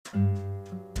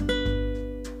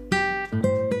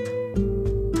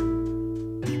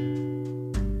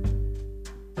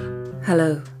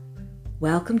Hello,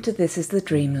 welcome to This is the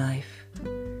Dream Life.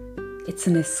 It's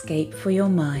an escape for your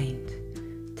mind,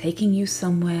 taking you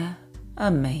somewhere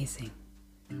amazing.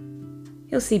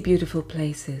 You'll see beautiful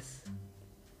places,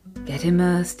 get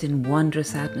immersed in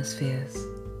wondrous atmospheres.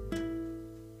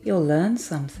 You'll learn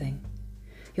something.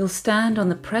 You'll stand on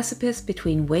the precipice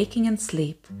between waking and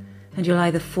sleep, and you'll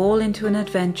either fall into an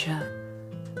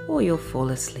adventure or you'll fall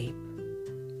asleep.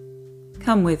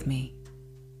 Come with me.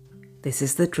 This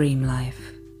is the Dream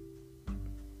Life.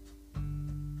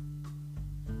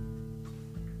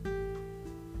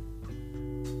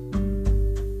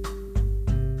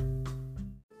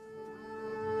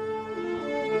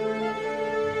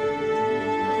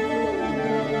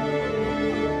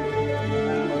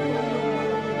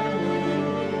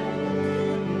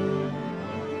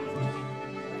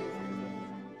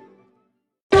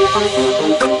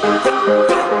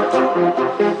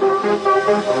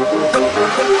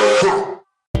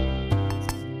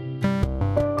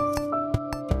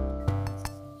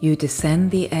 You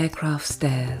descend the aircraft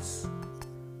stairs.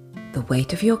 The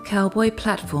weight of your cowboy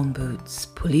platform boots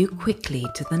pull you quickly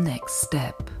to the next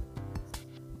step,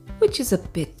 which is a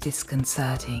bit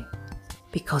disconcerting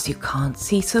because you can't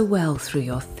see so well through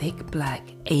your thick black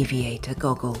aviator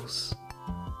goggles.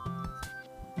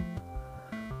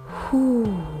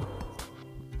 Whew.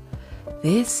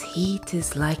 This heat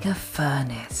is like a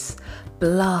furnace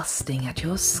blasting at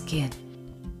your skin.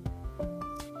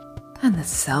 And the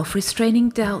self-restraining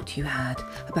doubt you had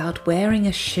about wearing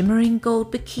a shimmering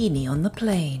gold bikini on the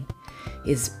plane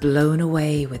is blown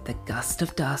away with the gust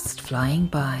of dust flying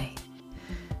by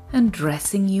and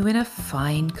dressing you in a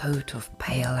fine coat of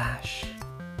pale ash.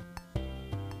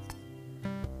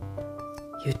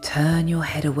 You turn your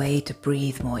head away to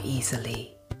breathe more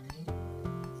easily,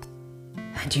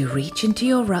 and you reach into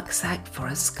your rucksack for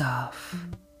a scarf.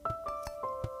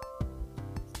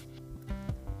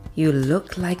 You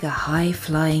look like a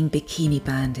high-flying bikini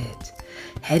bandit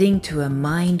heading to a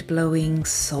mind-blowing,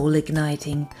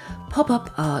 soul-igniting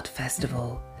pop-up art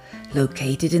festival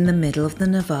located in the middle of the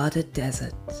Nevada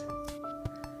desert,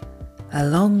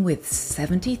 along with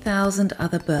 70,000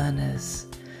 other burners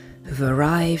who've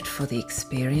arrived for the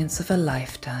experience of a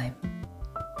lifetime.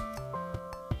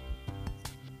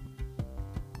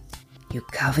 You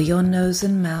cover your nose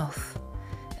and mouth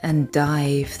and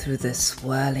dive through the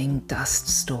swirling dust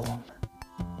storm.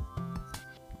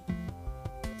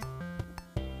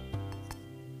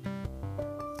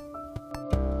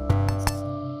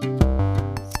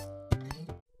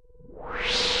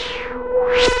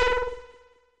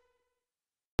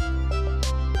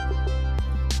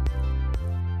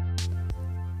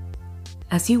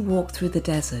 As you walk through the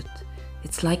desert,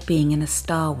 it's like being in a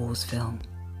Star Wars film.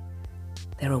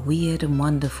 There are weird and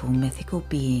wonderful mythical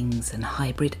beings and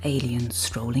hybrid aliens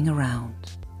strolling around.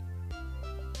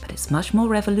 But it's much more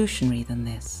revolutionary than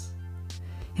this.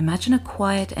 Imagine a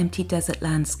quiet, empty desert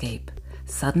landscape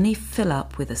suddenly fill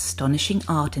up with astonishing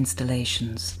art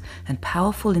installations and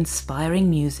powerful, inspiring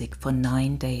music for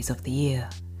 9 days of the year.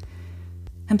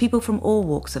 And people from all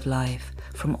walks of life,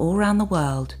 from all around the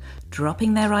world,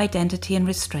 dropping their identity and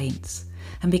restraints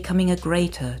and becoming a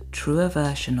greater, truer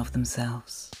version of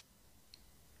themselves.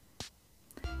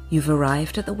 You've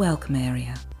arrived at the welcome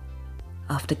area.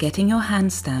 After getting your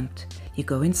hand stamped, you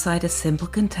go inside a simple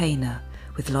container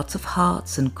with lots of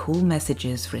hearts and cool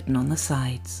messages written on the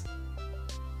sides.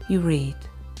 You read,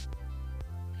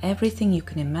 "Everything you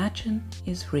can imagine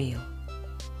is real.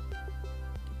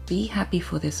 Be happy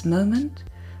for this moment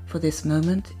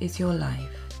is your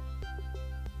life.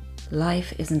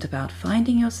 Life isn't about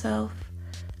finding yourself,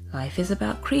 life is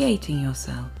about creating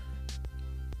yourself."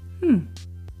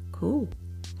 Cool.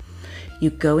 You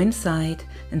go inside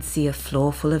and see a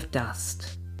floor full of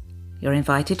dust. You're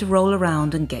invited to roll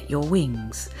around and get your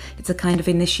wings. It's a kind of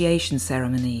initiation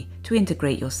ceremony to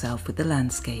integrate yourself with the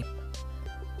landscape.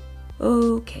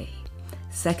 Okay,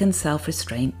 second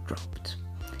self-restraint dropped.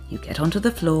 You get onto the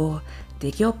floor,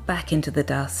 dig your back into the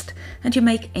dust, and you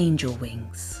make angel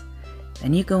wings.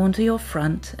 Then you go onto your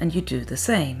front and you do the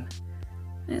same.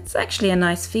 It's actually a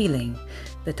nice feeling.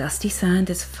 The dusty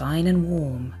sand is fine and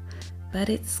warm, but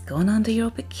it's gone under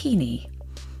your bikini.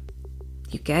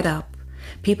 You get up,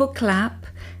 people clap,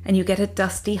 and you get a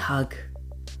dusty hug.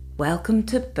 Welcome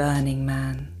to Burning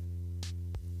Man.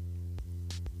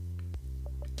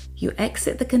 You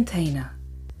exit the container.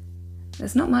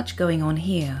 There's not much going on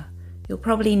here. You'll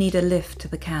probably need a lift to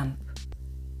the camp.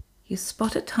 You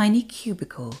spot a tiny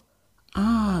cubicle.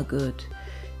 Good.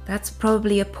 That's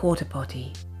probably a porta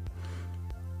potty.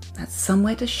 That's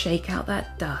somewhere to shake out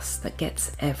that dust that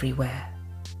gets everywhere.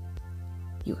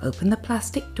 You open the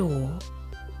plastic door,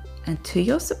 And to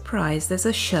your surprise, there's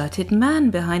a shirted man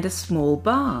behind a small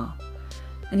bar.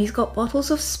 And he's got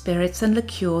bottles of spirits and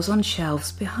liqueurs on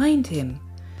shelves behind him.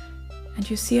 And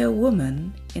you see a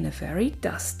woman in a very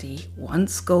dusty,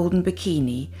 once golden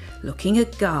bikini looking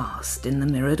aghast in the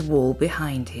mirrored wall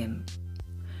behind him.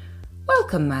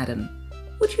 "Welcome, madam.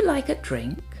 Would you like a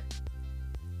drink?"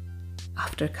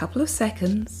 After a couple of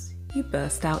seconds, you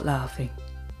burst out laughing.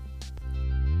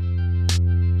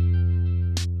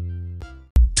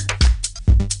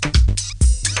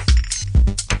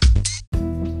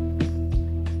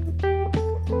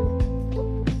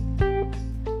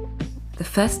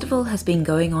 The festival has been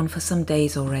going on for some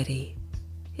days already.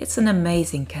 It's an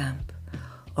amazing camp,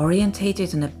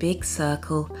 orientated in a big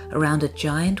circle around a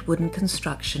giant wooden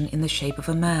construction in the shape of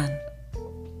a man.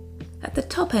 At the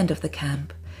top end of the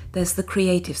camp, there's the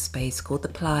creative space called the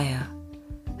Playa,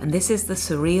 and this is the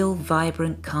surreal,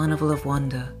 vibrant carnival of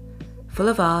wonder, full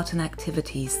of art and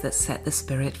activities that set the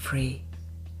spirit free.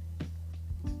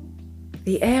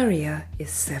 The area is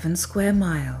 7 square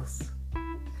miles.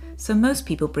 So most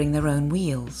people bring their own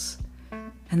wheels,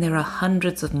 and there are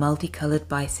hundreds of multicolored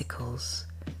bicycles,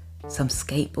 some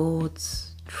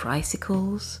skateboards,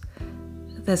 tricycles,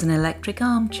 there's an electric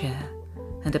armchair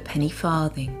and a penny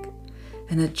farthing,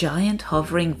 and a giant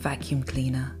hovering vacuum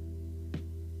cleaner.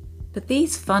 But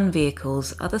these fun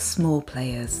vehicles are the small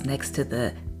players next to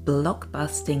the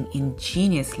block-busting,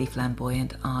 ingeniously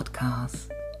flamboyant art cars.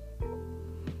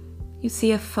 You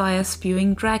see a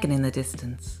fire-spewing dragon in the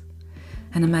distance,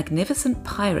 and a magnificent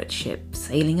pirate ship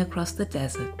sailing across the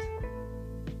desert.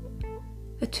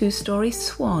 A 2-story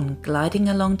swan gliding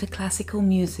along to classical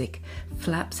music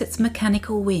flaps its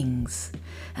mechanical wings,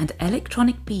 and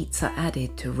electronic beats are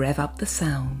added to rev up the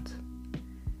sound.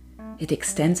 It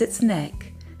extends its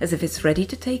neck as if it's ready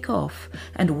to take off,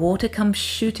 and water comes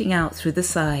shooting out through the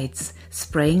sides,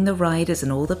 spraying the riders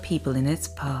and all the people in its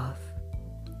path.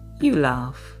 You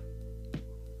laugh.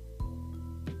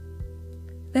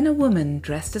 Then a woman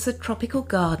dressed as a tropical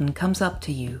garden comes up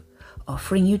to you,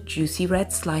 offering you juicy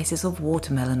red slices of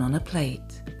watermelon on a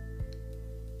plate.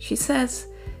 She says,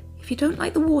 if you don't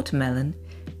like the watermelon,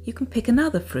 you can pick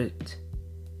another fruit.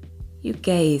 You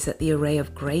gaze at the array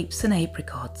of grapes and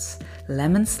apricots,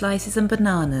 lemon slices and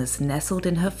bananas nestled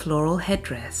in her floral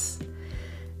headdress,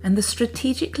 and the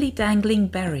strategically dangling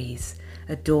berries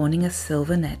adorning a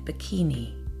silver net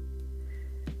bikini.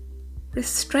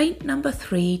 Restraint number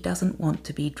 3 doesn't want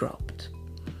to be dropped.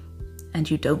 And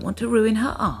you don't want to ruin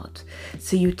her art,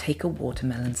 so you take a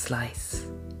watermelon slice.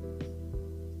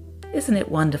 Isn't it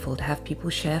wonderful to have people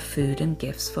share food and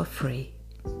gifts for free?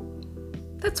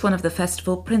 That's one of the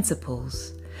festival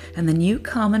principles, and the new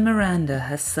Carmen Miranda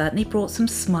has certainly brought some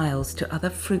smiles to other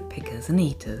fruit pickers and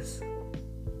eaters.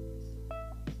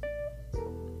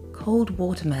 Cold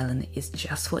watermelon is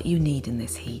just what you need in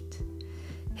this heat.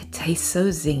 It tastes so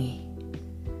zingy.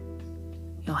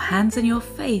 Your hands and your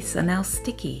face are now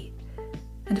sticky,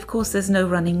 and of course there's no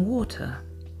running water.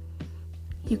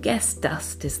 You guess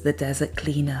dust is the desert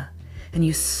cleaner, and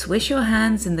you swish your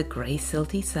hands in the grey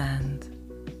silty sand.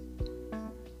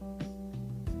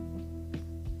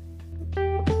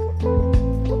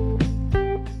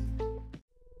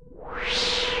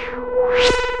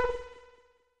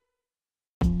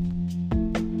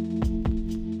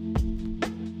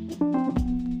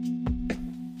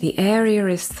 The area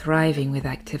is thriving with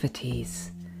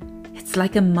activities. It's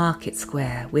like a market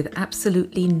square with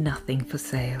absolutely nothing for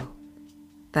sale.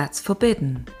 That's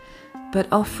forbidden, but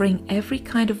offering every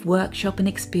kind of workshop and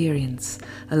experience,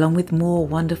 along with more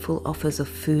wonderful offers of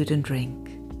food and drink.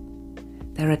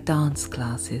 There are dance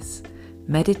classes,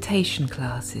 meditation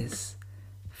classes,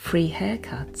 free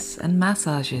haircuts and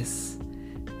massages,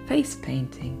 face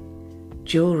painting,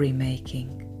 jewelry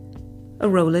making, a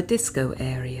roller disco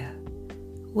area.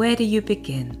 Where do you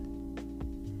begin?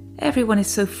 Everyone is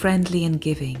so friendly and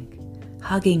giving,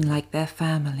 hugging like their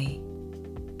family.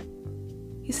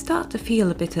 You start to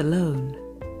feel a bit alone.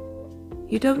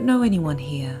 You don't know anyone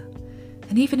here,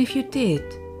 and even if you did,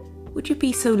 would you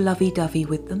be so lovey-dovey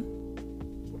with them?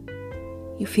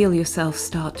 You feel yourself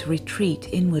start to retreat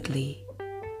inwardly,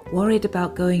 worried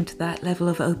about going to that level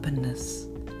of openness,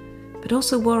 but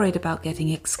also worried about getting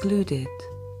excluded.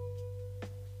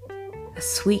 A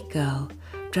sweet girl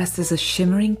dressed as a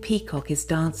shimmering peacock is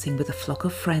dancing with a flock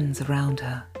of friends around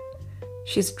her.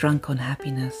 She's drunk on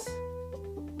happiness.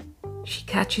 She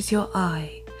catches your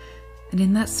eye, and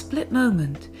in that split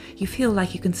moment, you feel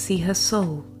like you can see her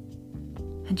soul,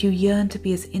 and you yearn to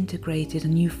be as integrated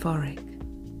and euphoric.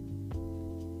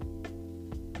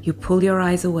 You pull your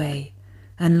eyes away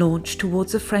and launch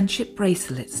towards a friendship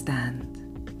bracelet stand.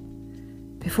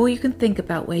 Before you can think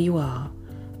about where you are,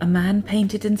 a man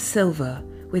painted in silver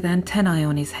with antennae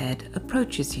on his head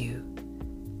approaches you.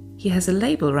 He has a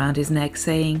label round his neck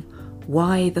saying,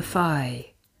 "Why the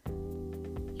Phi?"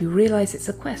 You realize it's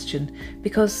a question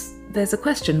because there's a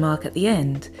question mark at the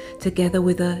end, together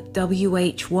with a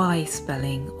WHY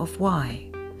spelling of why.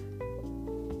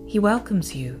 He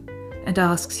welcomes you and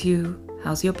asks you,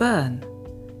 "How's your burn?"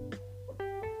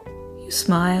 You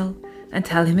smile and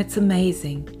tell him it's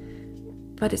amazing,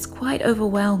 but it's quite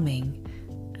overwhelming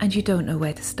and you don't know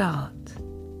where to start.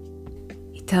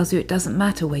 He tells you it doesn't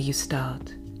matter where you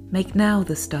start. Make now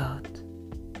the start.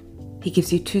 He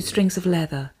gives you 2 strings of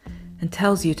leather and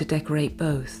tells you to decorate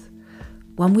both.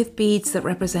 One with beads that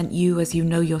represent you as you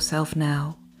know yourself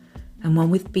now, and one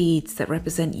with beads that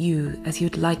represent you as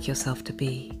you'd like yourself to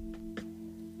be.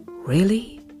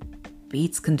 Really?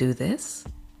 Beads can do this?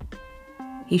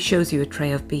 He shows you a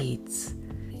tray of beads.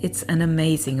 It's an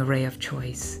amazing array of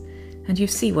choice, and you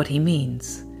see what he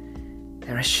means.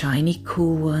 There are shiny,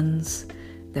 cool ones.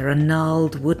 There are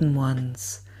gnarled wooden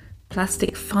ones.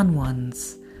 Plastic fun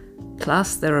ones.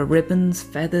 Plus there are ribbons,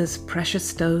 feathers, precious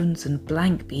stones, and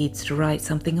blank beads to write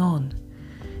something on.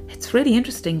 It's really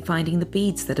interesting finding the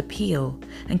beads that appeal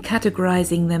and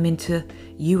categorizing them into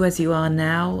you as you are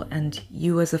now and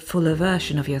you as a fuller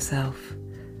version of yourself.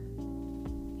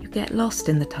 You get lost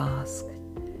in the task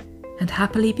and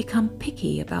happily become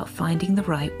picky about finding the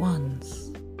right ones.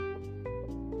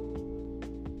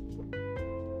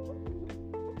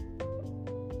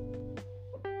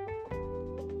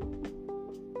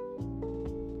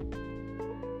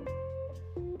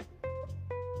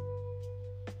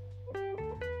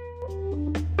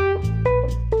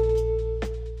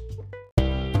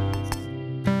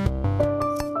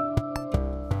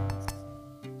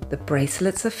 The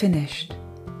bracelets are finished,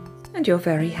 and you're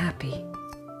very happy.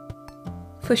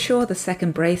 For sure, the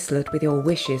second bracelet with your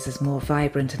wishes is more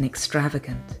vibrant and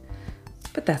extravagant,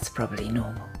 but that's probably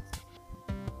normal.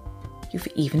 You've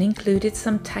even included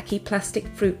some tacky plastic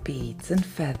fruit beads and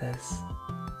feathers.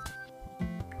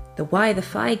 The Why the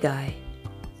Phi guy,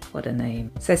 what a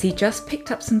name, says he just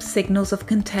picked up some signals of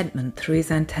contentment through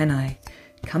his antennae,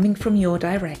 coming from your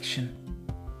direction.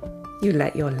 You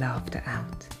let your laughter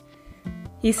out.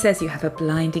 He says you have a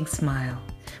blinding smile,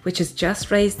 which has just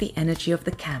raised the energy of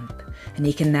the camp, and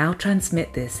he can now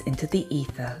transmit this into the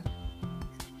ether.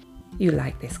 You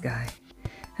like this guy,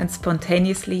 and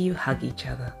spontaneously you hug each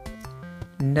other.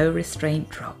 No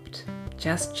restraint dropped,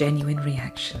 just genuine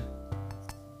reaction.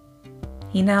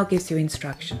 He now gives you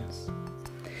instructions.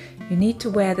 You need to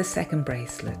wear the second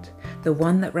bracelet, the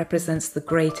one that represents the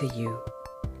greater you,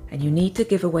 and you need to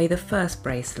give away the first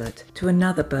bracelet to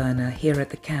another burner here at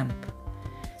the camp.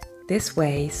 This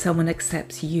way, someone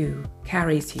accepts you,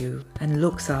 carries you, and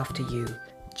looks after you,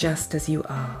 just as you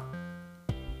are.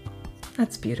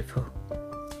 That's beautiful.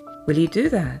 Will you do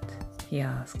that? He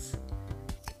asks.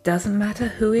 It doesn't matter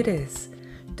who it is.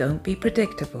 Don't be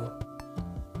predictable.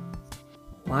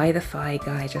 Why the Phi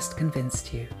guy just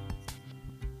convinced you.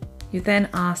 You then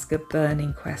ask a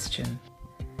burning question.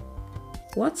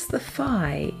 What's the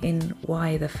Phi in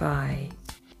Why the Phi?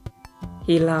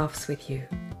 He laughs with you.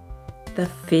 The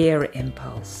fear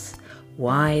impulse.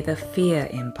 Why the fear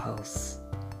impulse?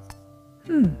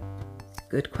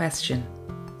 Good question.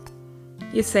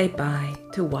 You say bye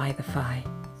to Why the Phi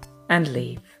and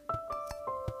leave.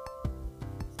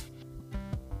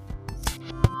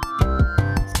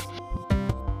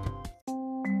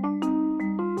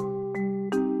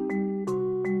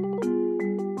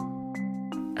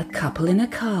 A couple in a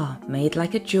car made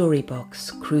like a jewelry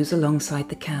box cruise alongside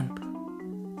the camp.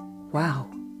 Wow.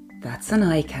 That's an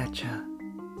eye-catcher.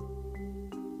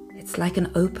 It's like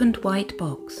an opened white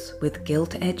box with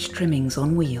gilt-edged trimmings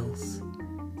on wheels.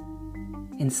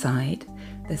 Inside,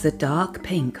 there's a dark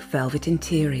pink velvet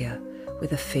interior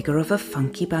with a figure of a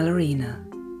funky ballerina.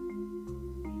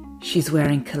 She's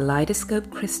wearing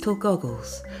kaleidoscope crystal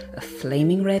goggles, a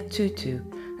flaming red tutu,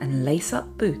 and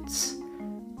lace-up boots,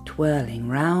 twirling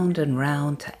round and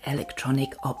round to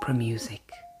electronic opera music.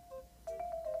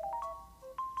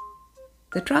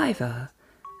 The driver,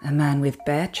 a man with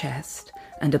bare chest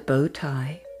and a bow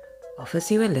tie, offers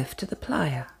you a lift to the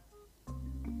playa.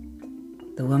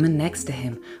 The woman next to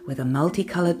him, with a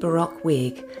multicolored baroque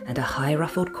wig and a high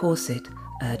ruffled corset,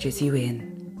 urges you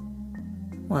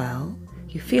in. Well,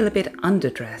 you feel a bit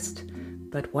underdressed,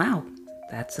 but wow,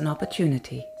 that's an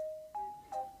opportunity.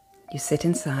 You sit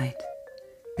inside,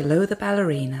 below the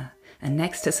ballerina and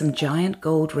next to some giant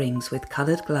gold rings with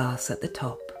colored glass at the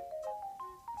top.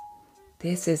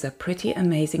 This is a pretty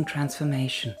amazing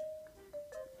transformation.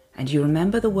 And you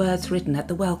remember the words written at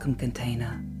the welcome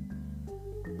container.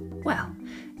 Well,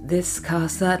 This car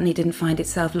certainly didn't find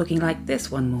itself looking like this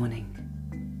one morning.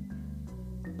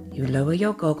 You lower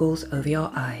your goggles over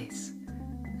your eyes,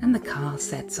 and the car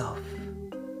sets off.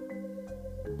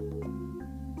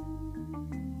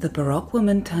 The Baroque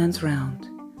woman turns round.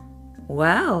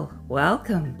 Well,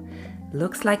 welcome.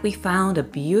 Looks like we found a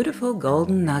beautiful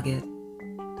golden nugget.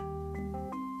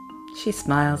 She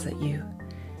smiles at you.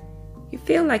 You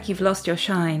feel like you've lost your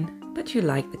shine, but you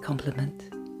like the compliment.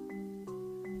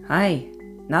 Hi,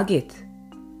 Nugget.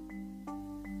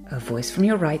 A voice from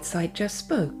your right side just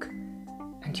spoke,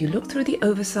 and you look through the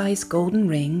oversized golden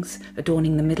rings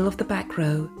adorning the middle of the back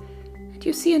row, and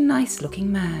you see a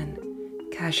nice-looking man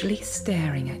casually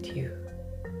staring at you.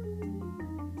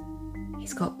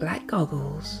 He's got black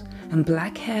goggles and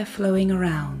black hair flowing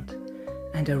around,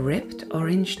 and a ripped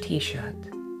orange t-shirt.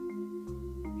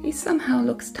 He somehow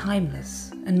looks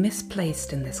timeless and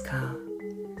misplaced in this car.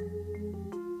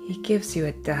 He gives you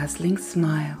a dazzling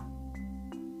smile.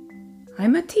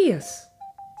 I'm Matthias.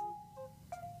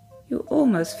 You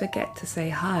almost forget to say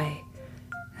hi,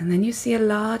 and then you see a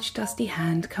large dusty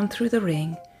hand come through the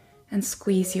ring and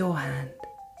squeeze your hand.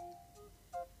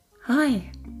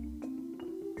 Hi.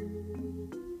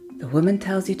 The woman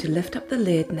tells you to lift up the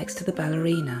lid next to the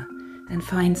ballerina and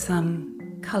find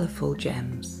some colourful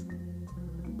gems.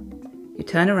 You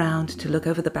turn around to look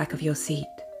over the back of your seat.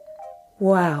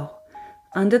 Wow!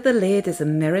 Under the lid is a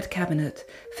mirrored cabinet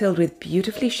filled with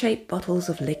beautifully shaped bottles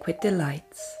of liquid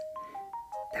delights.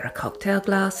 There are cocktail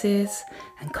glasses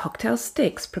and cocktail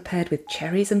sticks prepared with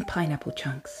cherries and pineapple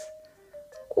chunks.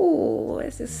 Oh,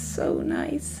 this is so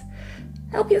nice.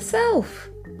 Help yourself,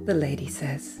 the lady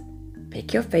says.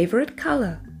 Pick your favorite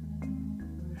color.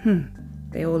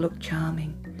 They all look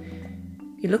charming.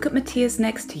 You look at Matthias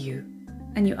next to you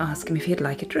and you ask him if he'd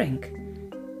like a drink.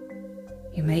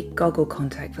 You make goggle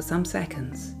contact for some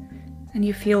seconds, and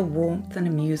you feel warmth and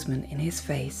amusement in his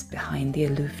face behind the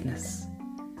aloofness.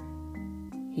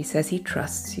 He says he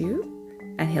trusts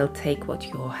you, and he'll take what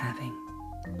you're having.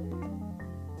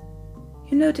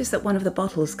 You notice that one of the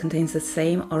bottles contains the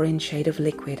same orange shade of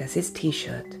liquid as his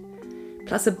t-shirt,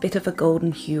 plus a bit of a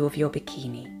golden hue of your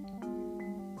bikini.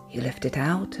 You lift it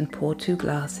out and pour 2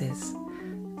 glasses.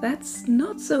 That's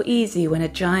not so easy when a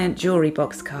giant jewelry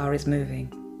box car is moving.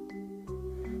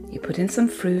 You put in some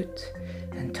fruit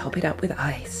and top it up with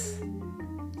ice.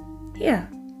 Here,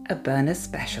 a Berner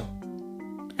special.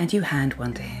 And you hand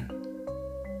one to him.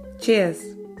 Cheers.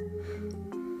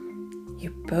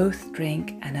 You both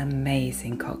drink an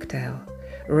amazing cocktail,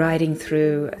 riding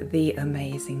through the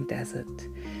amazing desert,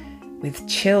 with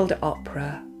chilled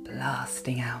opera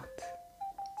blasting out.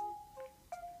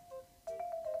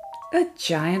 A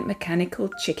giant mechanical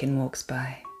chicken walks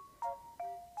by.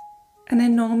 An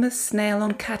enormous snail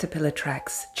on caterpillar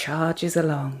tracks charges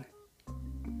along.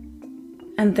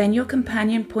 And then your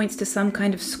companion points to some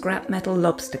kind of scrap metal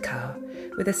lobster car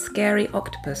with a scary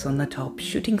octopus on the top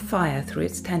shooting fire through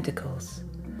its tentacles.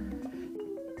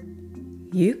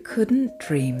 You couldn't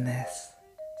dream this.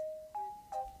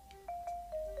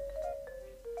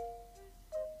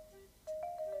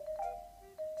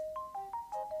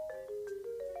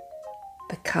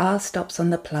 The car stops on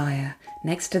the playa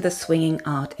next to the swinging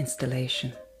art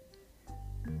installation.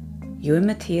 You and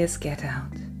Matthias get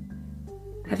out.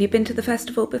 Have you been to the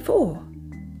festival before?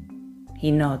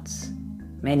 He nods.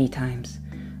 Many times.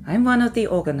 I'm one of the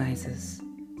organizers.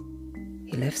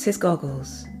 He lifts his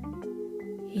goggles.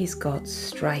 He's got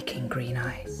striking green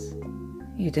eyes.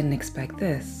 You didn't expect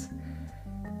this.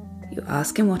 You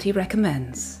ask him what he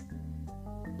recommends.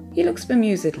 He looks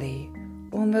bemusedly,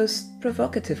 almost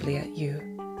provocatively at you.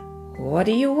 What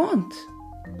do you want?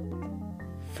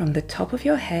 From the top of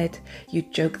your head, you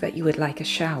joke that you would like a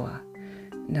shower,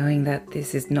 knowing that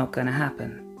this is not going to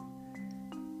happen.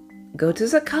 Go to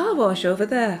the car wash over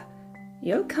there.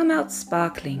 You'll come out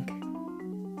sparkling.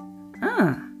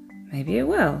 Ah, maybe it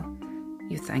will.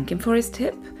 You thank him for his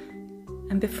tip,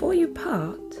 and before you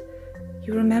part,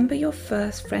 you remember your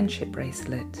first friendship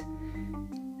bracelet.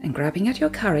 And grabbing at your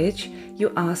courage,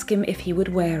 you ask him if he would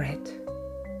wear it.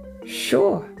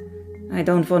 Sure, I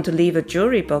don't want to leave a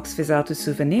jewelry box without a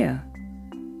souvenir.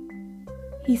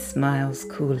 He smiles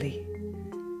coolly.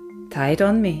 Tie it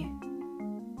on me.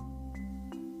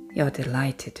 You're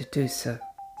delighted to do so.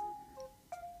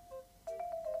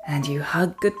 And you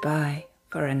hug goodbye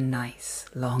for a nice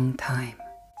long time.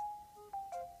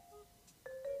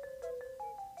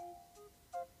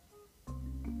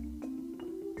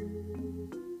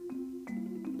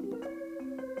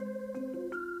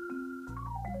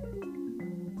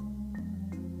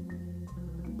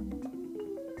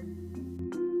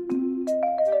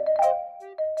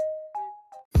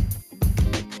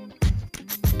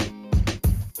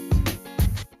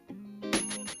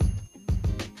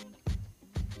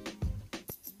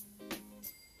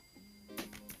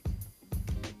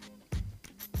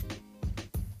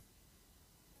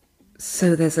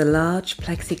 So there's a large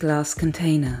plexiglass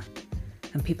container,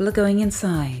 and people are going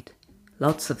inside,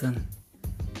 lots of them.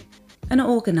 An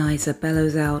organizer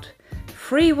bellows out,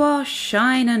 "Free wash,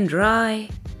 shine and dry."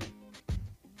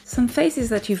 Some faces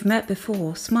that you've met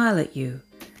before smile at you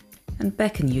and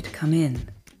beckon you to come in.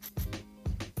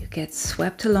 You get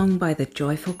swept along by the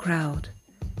joyful crowd.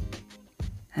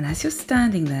 And as you're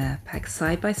standing there, packed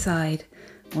side by side,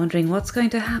 wondering what's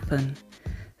going to happen,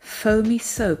 foamy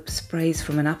soap sprays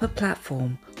from an upper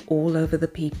platform all over the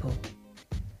people.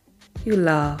 You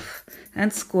laugh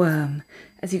and squirm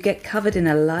as you get covered in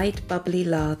a light, bubbly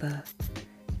lather,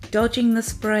 dodging the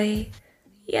spray,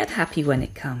 yet happy when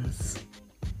it comes.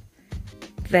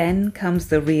 Then comes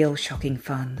the real shocking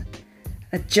fun.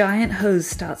 A giant hose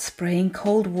starts spraying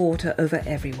cold water over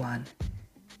everyone.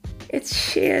 It's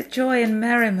sheer joy and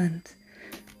merriment.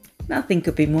 Nothing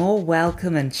could be more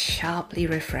welcome and sharply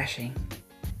refreshing.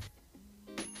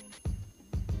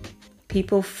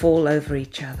 People fall over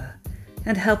each other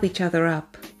and help each other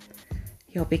up.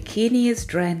 Your bikini is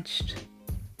drenched,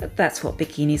 but that's what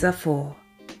bikinis are for.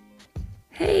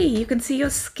 Hey, you can see your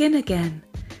skin again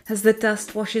as the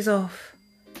dust washes off.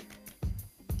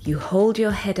 You hold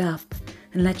your head up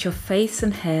and let your face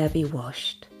and hair be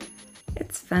washed.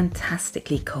 It's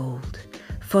fantastically cold,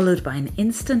 followed by an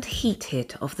instant heat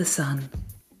hit of the sun.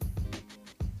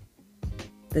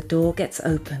 The door gets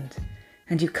opened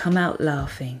and you come out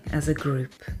laughing as a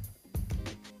group,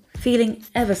 feeling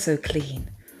ever so clean,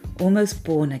 almost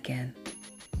born again.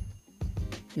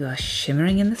 You are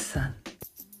shimmering in the sun.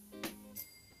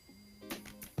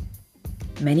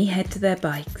 Many head to their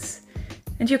bikes,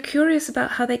 and you're curious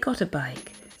about how they got a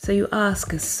bike, so you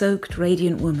ask a soaked,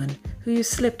 radiant woman who you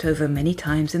slipped over many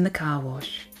times in the car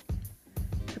wash.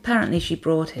 Apparently she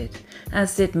brought it,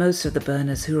 as did most of the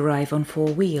burners who arrive on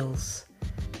 4 wheels.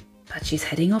 But she's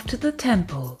heading off to the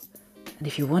temple, and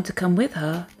if you want to come with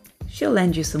her, she'll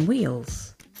lend you some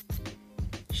wheels.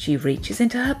 She reaches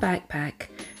into her backpack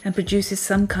and produces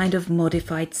some kind of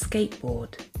modified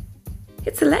skateboard.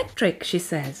 "It's electric," she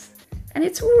says, "and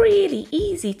it's really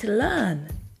easy to learn."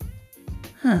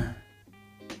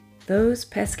 Those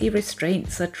pesky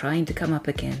restraints are trying to come up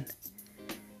again.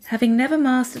 Having never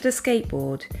mastered a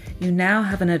skateboard, you now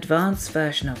have an advanced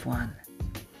version of one.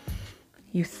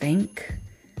 You think,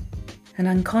 and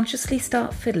unconsciously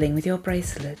start fiddling with your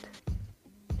bracelet.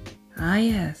 Ah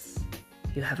yes,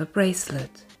 you have a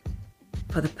bracelet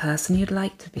for the person you'd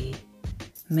like to be,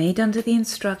 made under the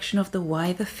instruction of the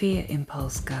Why the Fear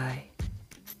Impulse guy.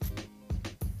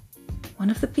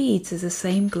 One of the beads is the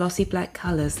same glossy black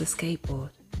colour as the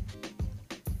skateboard.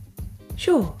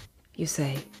 "Sure," you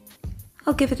say,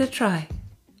 "I'll give it a try."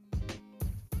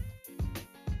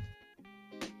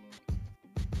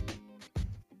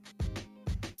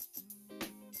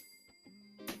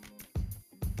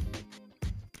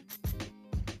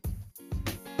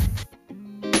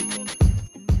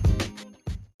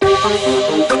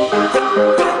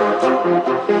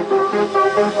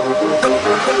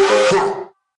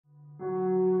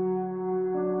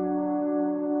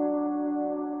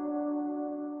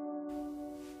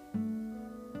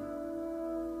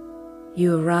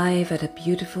 You arrive at a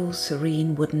beautiful,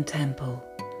 serene wooden temple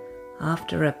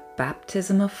after a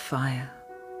baptism of fire.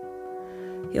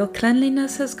 Your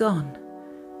cleanliness has gone,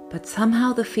 but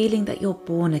somehow the feeling that you're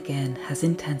born again has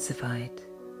intensified.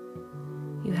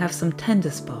 You have some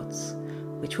tender spots,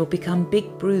 which will become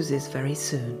big bruises very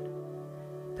soon.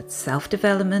 But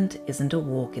self-development isn't a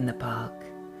walk in the park.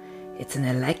 It's an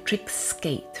electric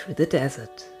skate through the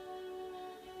desert.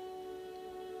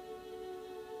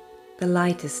 The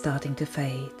light is starting to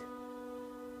fade,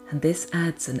 and this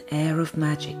adds an air of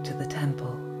magic to the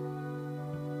temple.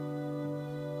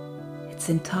 It's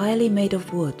entirely made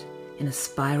of wood in a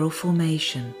spiral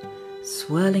formation,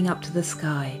 swirling up to the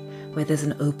sky where there's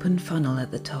an open funnel at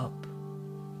the top.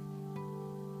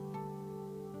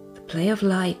 The play of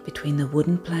light between the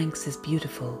wooden planks is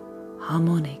beautiful,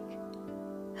 harmonic,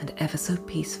 and ever so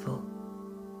peaceful.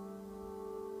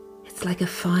 It's like a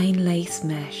fine lace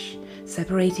mesh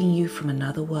separating you from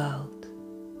another world.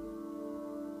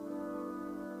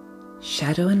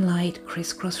 Shadow and light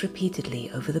crisscross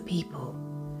repeatedly over the people,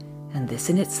 and this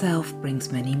in itself brings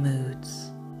many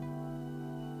moods.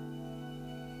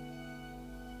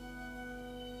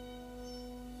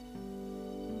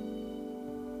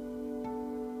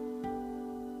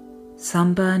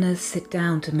 Some burners sit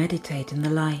down to meditate in the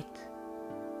light,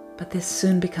 but this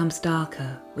soon becomes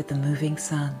darker with the moving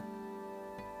sun,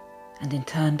 and in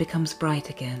turn becomes bright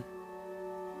again.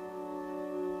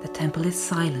 The temple is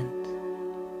silent,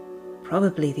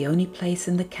 probably the only place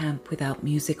in the camp without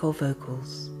music or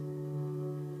vocals,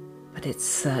 but it's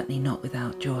certainly not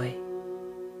without joy.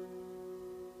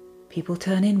 People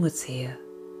turn inwards here,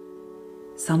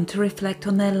 some to reflect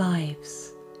on their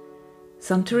lives,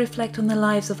 some to reflect on the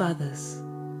lives of others.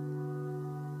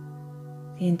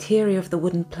 The interior of the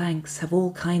wooden planks have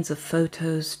all kinds of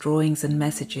photos, drawings and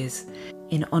messages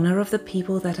in honor of the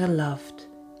people that are loved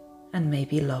and may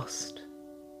be lost.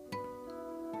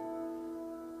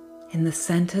 In the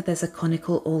center there's a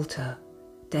conical altar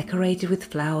decorated with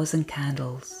flowers and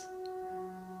candles,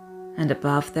 and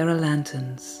above there are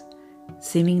lanterns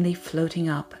seemingly floating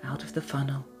up out of the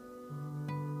funnel.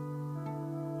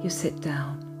 You sit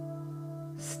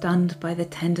down, stunned by the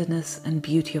tenderness and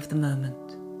beauty of the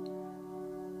moment,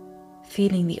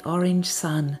 feeling the orange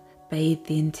sun bathe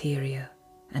the interior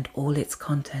and all its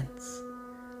contents,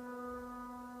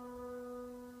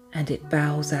 and it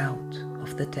bows out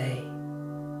of the day.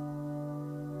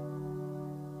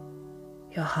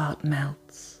 Your heart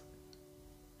melts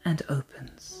and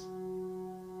opens.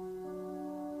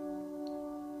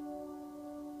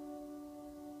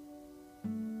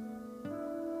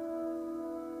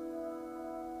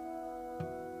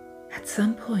 At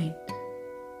some point,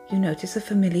 you notice a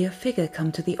familiar figure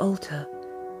come to the altar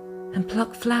and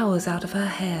pluck flowers out of her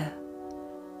hair,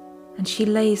 and she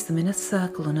lays them in a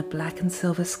circle on a black and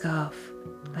silver scarf,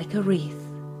 like a wreath.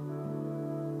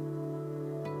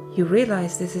 You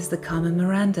realize this is the Carmen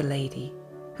Miranda lady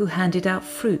who handed out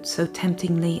fruit so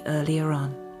temptingly earlier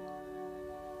on.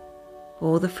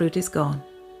 All the fruit is gone,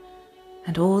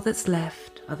 and all that's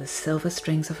left are the silver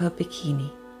strings of her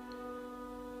bikini.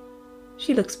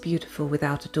 She looks beautiful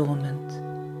without adornment,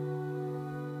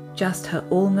 just her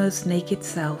almost naked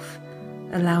self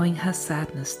allowing her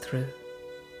sadness through.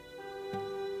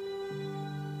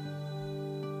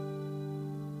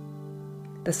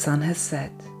 The sun has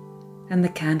set and the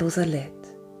candles are lit.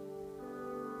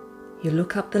 You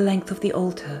look up the length of the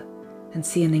altar and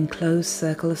see an enclosed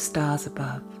circle of stars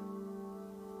above.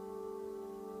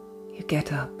 You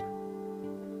get up.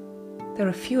 There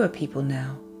are fewer people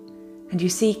now, and you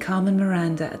see Carmen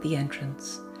Miranda at the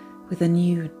entrance with a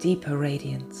new, deeper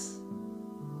radiance.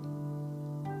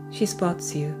 She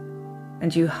spots you,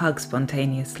 and you hug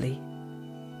spontaneously.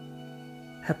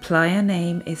 Her playa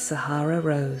name is Sahara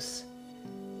Rose.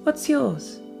 "What's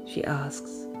yours?" she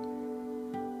asks.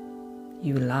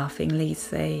 You laughingly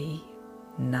say,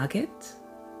 "Nugget?"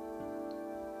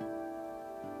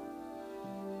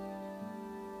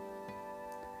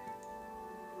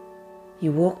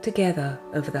 You walk together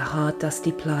over the hard,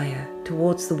 dusty playa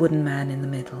towards the wooden man in the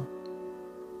middle.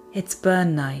 It's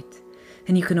burn night,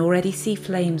 and you can already see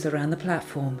flames around the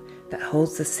platform that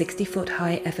holds the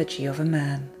 60-foot-high effigy of a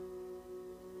man.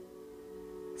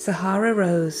 Sahara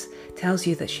Rose tells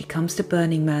you that she comes to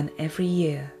Burning Man every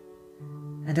year,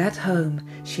 and at home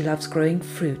she loves growing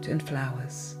fruit and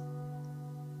flowers.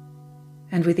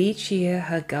 And with each year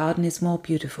her garden is more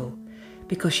beautiful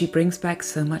because she brings back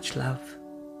so much love.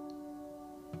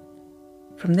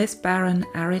 From this barren,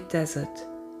 arid desert,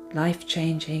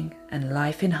 life-changing and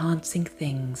life-enhancing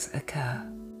things occur.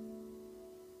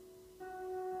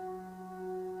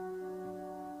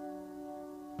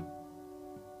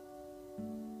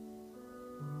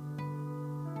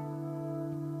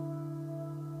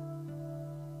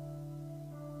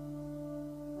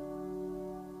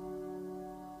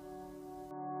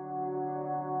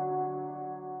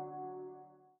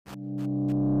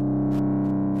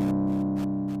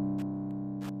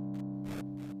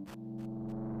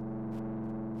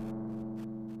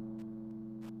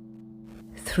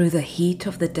 Through the heat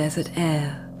of the desert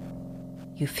air,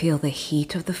 you feel the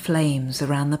heat of the flames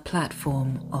around the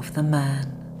platform of the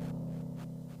man.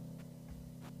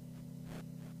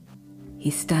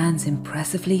 He stands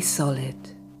impressively solid,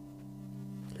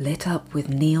 lit up with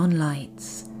neon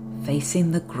lights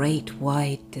facing the great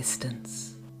wide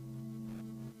distance.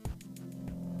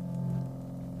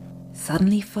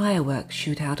 Suddenly fireworks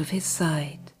shoot out of his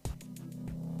side,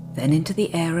 then into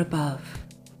the air above.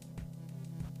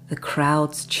 The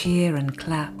crowds cheer and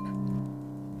clap.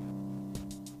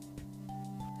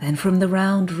 Then from the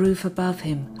round roof above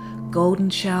him, golden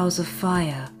showers of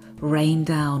fire rain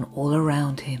down all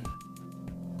around him.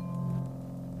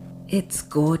 It's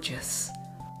gorgeous,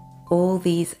 all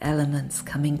these elements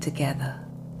coming together.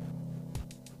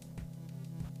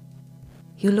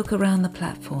 You look around the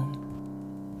platform.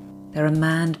 There are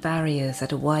manned barriers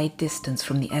at a wide distance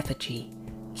from the effigy,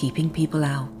 keeping people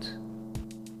out.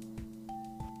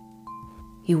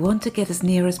 You want to get as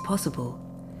near as possible,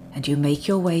 and you make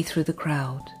your way through the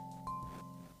crowd.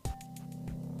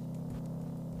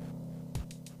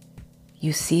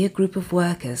 You see a group of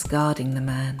workers guarding the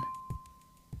man.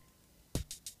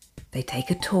 They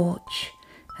take a torch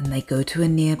and they go to a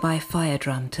nearby fire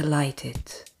drum to light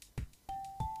it.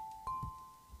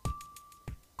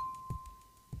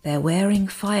 They're wearing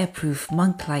fireproof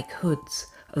monk-like hoods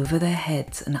over their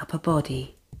heads and upper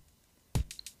body.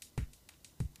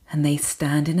 And they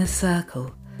stand in a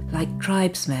circle like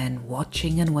tribesmen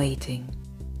watching and waiting.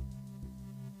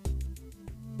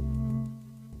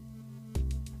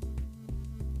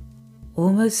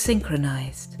 Almost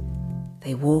synchronized,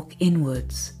 they walk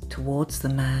inwards towards the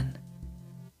man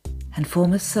and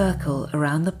form a circle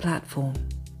around the platform.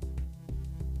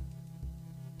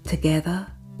 Together,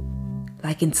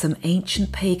 like in some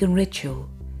ancient pagan ritual,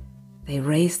 they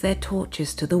raise their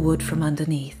torches to the wood from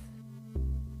underneath.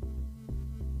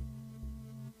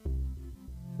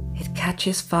 It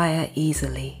catches fire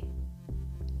easily.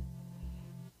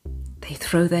 They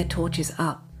throw their torches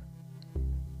up,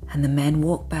 and the men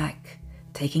walk back,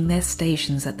 taking their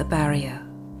stations at the barrier.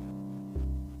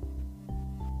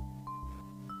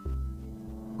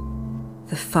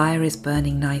 The fire is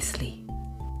burning nicely,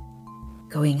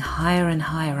 going higher and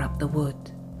higher up the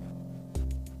wood.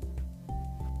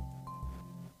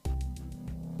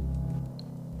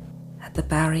 At the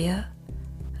barrier,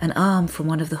 an arm from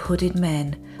one of the hooded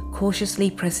men cautiously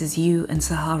presses you and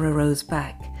Sahara Rose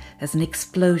back as an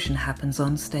explosion happens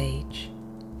on stage.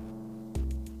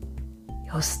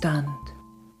 You're stunned.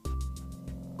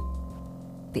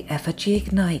 The effigy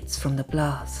ignites from the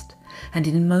blast, and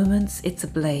in moments it's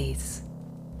ablaze.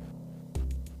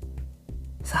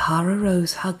 Sahara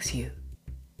Rose hugs you.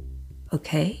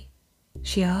 "Okay?"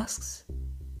 she asks.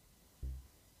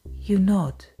 You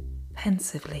nod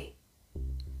pensively,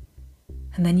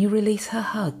 and then you release her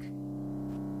hug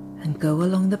and go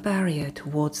along the barrier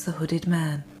towards the hooded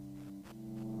man.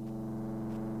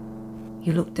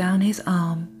 You look down his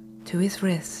arm to his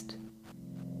wrist,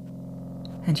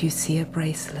 and you see a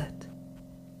bracelet.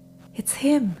 It's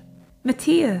him,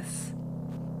 Matthias.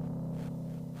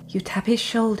 You tap his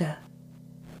shoulder.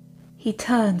 He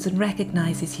turns and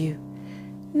recognizes you.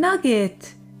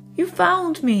 "Nugget, you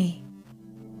found me."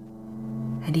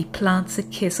 And he plants a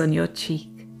kiss on your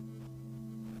cheek.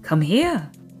 "Come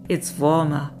here, it's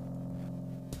warmer."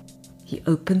 He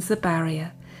opens the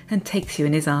barrier and takes you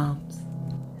in his arms.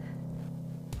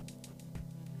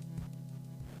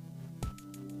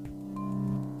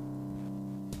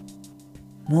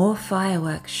 More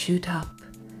fireworks shoot up,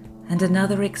 and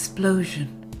another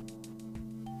explosion.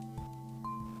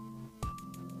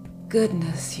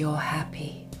 Goodness, you're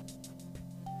happy.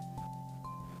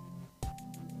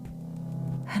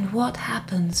 And what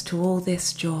happens to all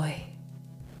this joy?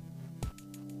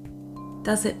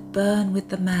 Does it burn with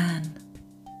the man?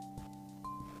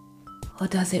 Or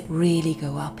does it really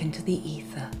go up into the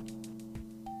ether?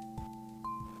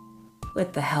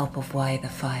 With the help of Why the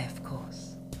Fire, of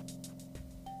course.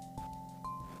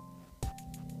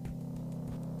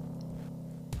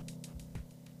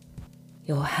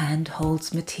 Your hand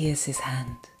holds Matthias's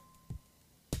hand,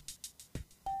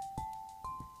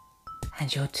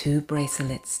 and your two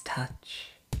bracelets touch.